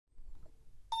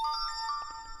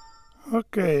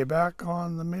Okay, back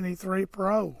on the Mini 3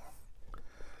 Pro.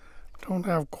 Don't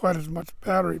have quite as much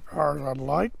battery power as I'd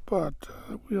like, but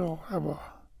we'll have a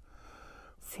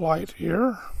flight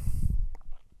here.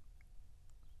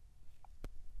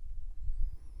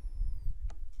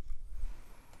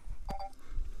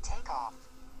 Take off.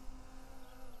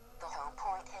 The home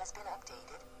point has been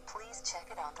updated. Please check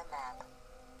it on the map.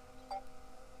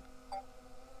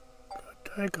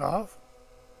 Good takeoff.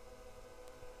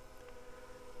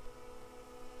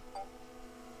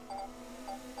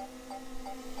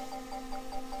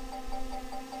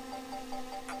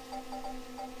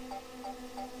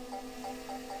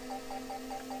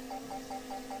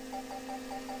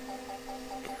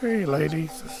 Okay,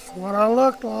 ladies, this is what I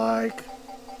look like.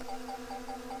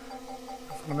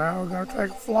 So now we're going to take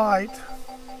a flight.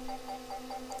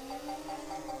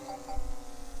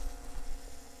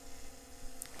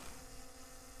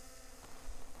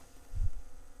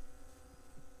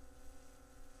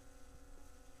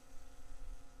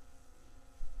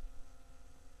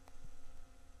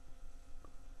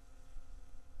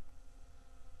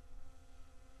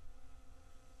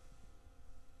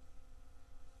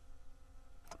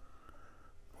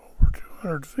 Over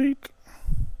 200 feet.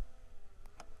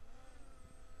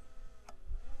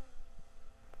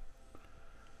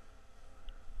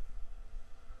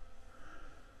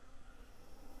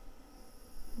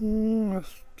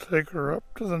 Let's take her up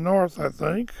to the north, I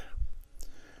think.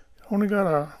 Only got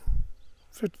a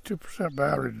 52%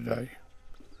 battery today,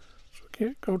 so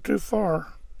can't go too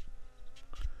far.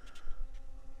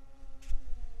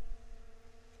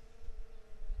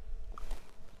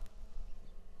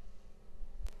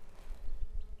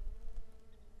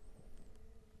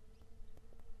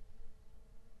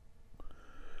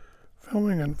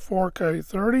 Filming in 4K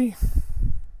 30.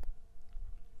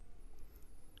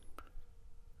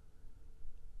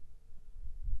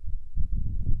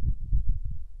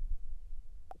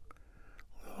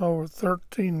 Over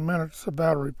 13 minutes of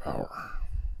battery power.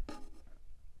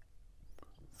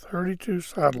 32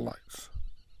 satellites.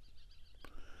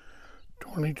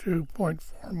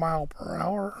 22.4 mile per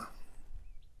hour.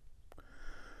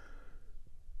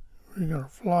 We're going to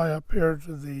fly up here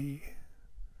to the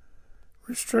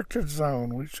restricted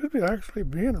zone. We should actually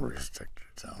be in a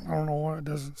restricted zone. I don't know why it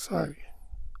doesn't say.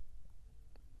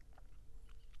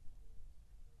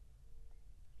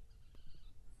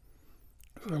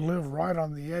 I live right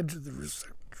on the edge of the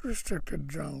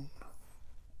restricted zone.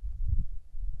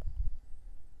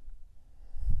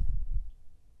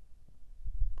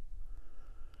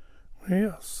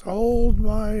 Yeah, sold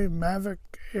my Mavic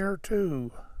Air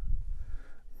 2.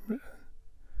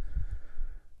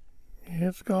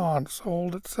 It's gone.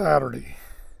 Sold it Saturday.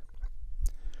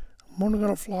 I'm only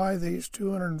going to fly these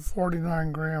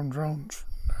 249 gram drones from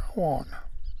now on.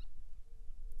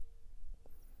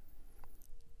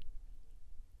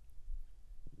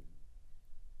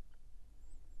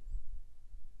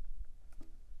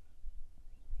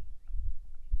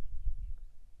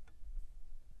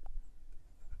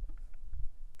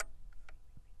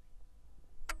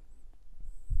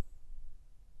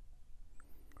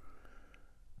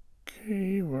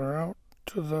 Okay, we're out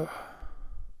to the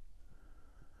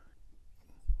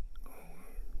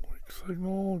weak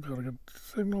signal. Gotta get the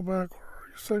signal back. Where are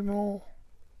you, signal?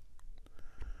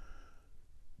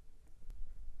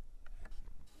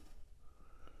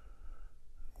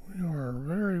 We are a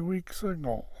very weak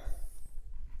signal.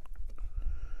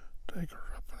 Take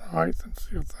her up in height and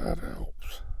see if that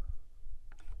helps.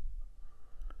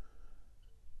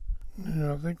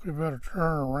 Yeah, I think we better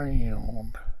turn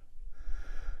around.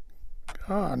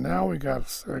 Ah, now we got a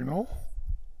signal.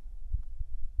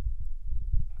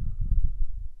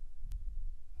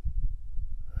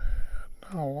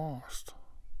 And now lost.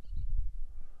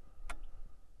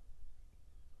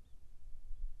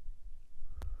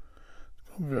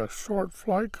 It's going to be a short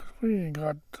flight because we ain't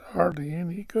got hardly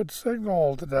any good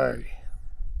signal today.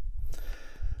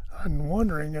 I'm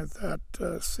wondering if that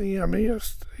CME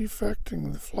is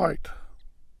affecting the flight.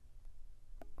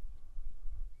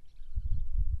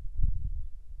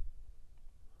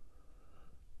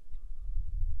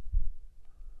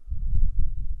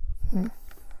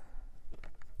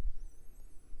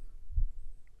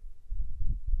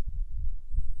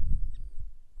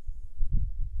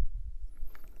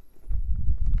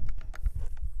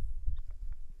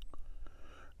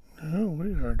 No,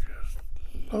 we are just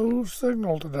low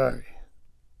signal today.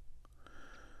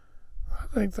 I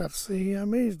think that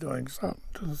CME is doing something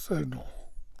to the signal.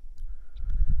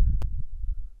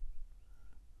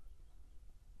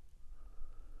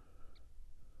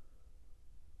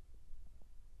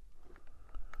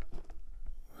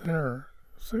 There,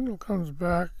 signal comes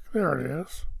back. There it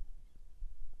is.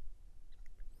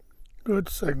 Good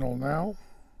signal now.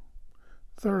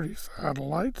 30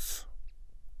 satellites.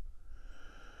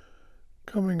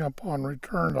 Coming up on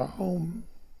return to home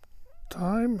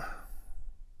time.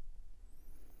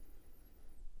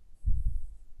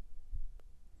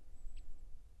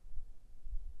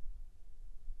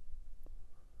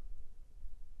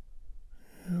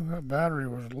 That battery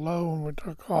was low when we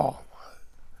took off.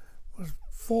 It was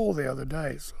full the other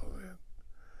day, so it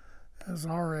has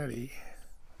already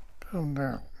come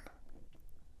down.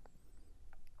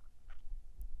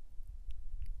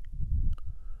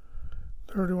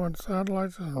 31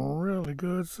 satellites and a really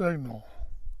good signal.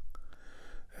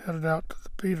 Headed out to the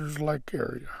Peters Lake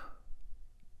area.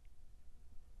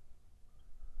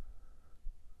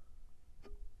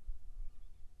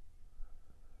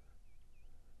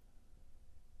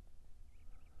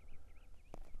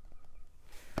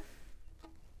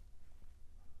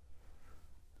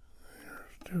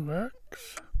 There's 2X.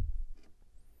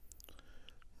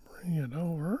 Bring it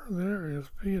over. There is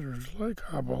Peters Lake,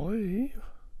 I believe.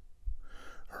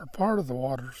 Or part of the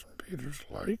waters in Peters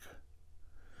Lake.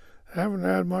 Haven't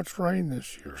had much rain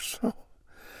this year, so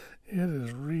it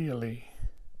is really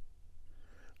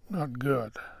not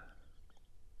good.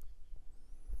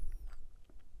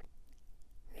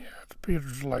 Yeah, it's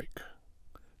Peters Lake.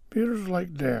 Peters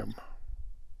Lake Dam.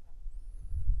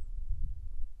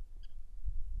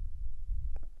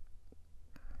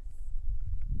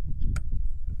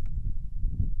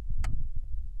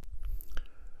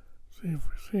 See if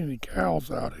we see any cows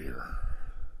out here.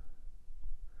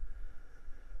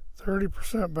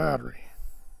 30% battery.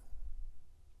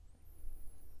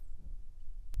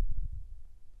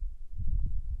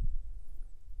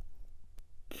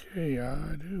 Okay,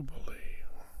 I do believe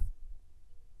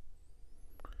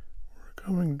we're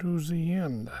coming to the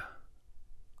end.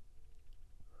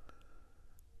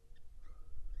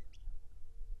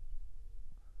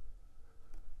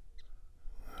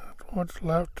 That's what's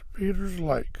left to Peters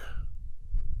Lake.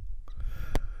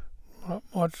 Not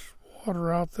much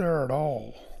water out there at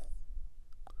all.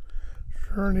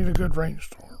 Sure need a good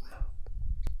rainstorm.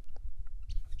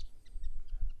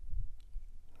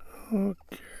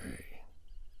 Okay.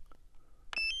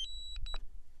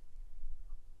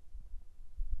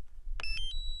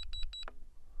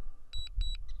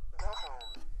 Go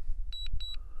home.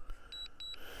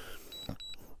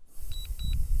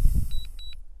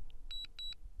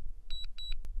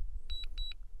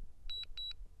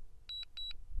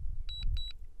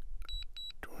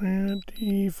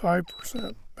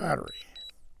 %25 battery.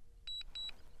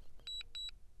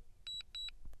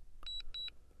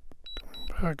 Coming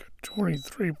back at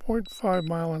 23.5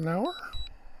 mile an hour.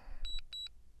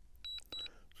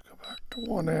 Let's go back to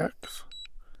 1X.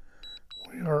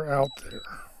 We are out there.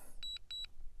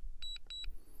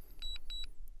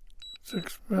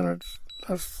 6 minutes,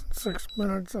 less than 6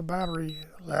 minutes of battery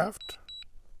left.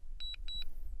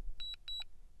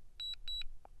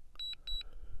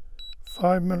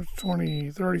 5 minutes,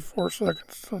 34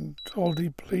 seconds until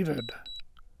depleted.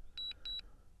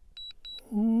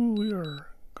 Ooh, we are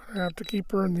going to have to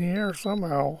keep her in the air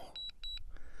somehow.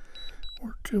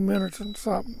 We're 2 minutes and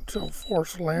something till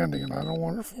forced landing, and I don't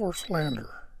want to force land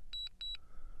her.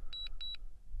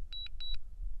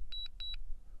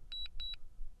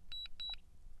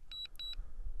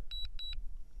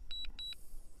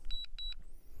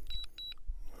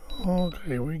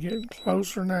 Okay, we're getting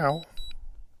closer now.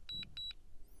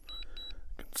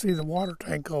 You can see the water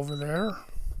tank over there.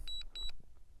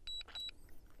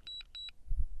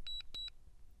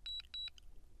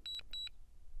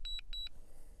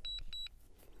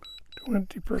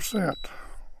 %20.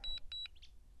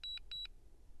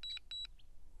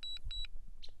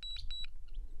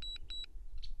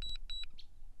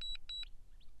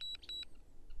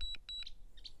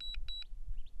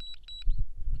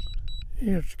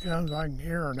 Here she comes. I can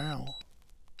hear her now.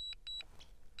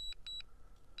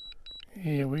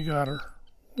 Yeah, we got her.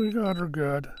 We got her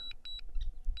good.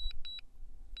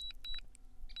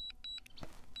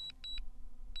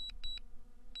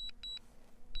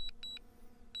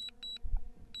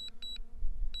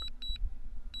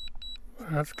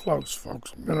 That's close,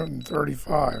 folks.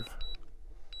 1:35.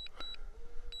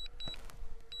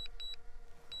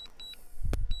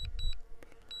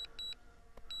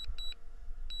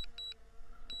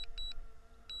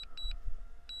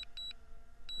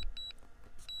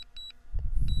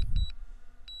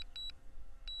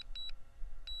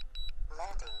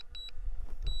 Landing.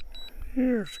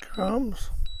 Here she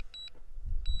comes.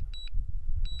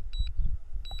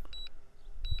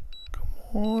 Come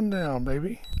on down,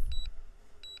 baby.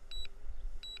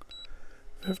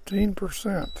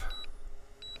 15%.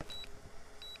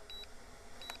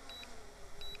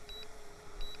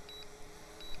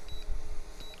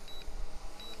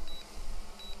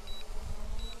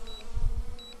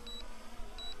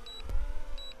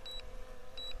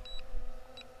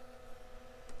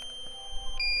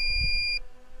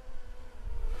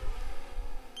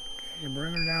 You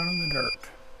bring her down in the dirt.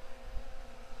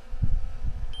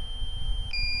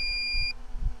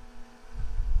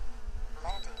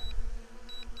 Landing.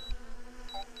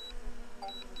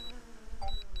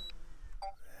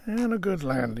 And a good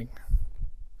landing.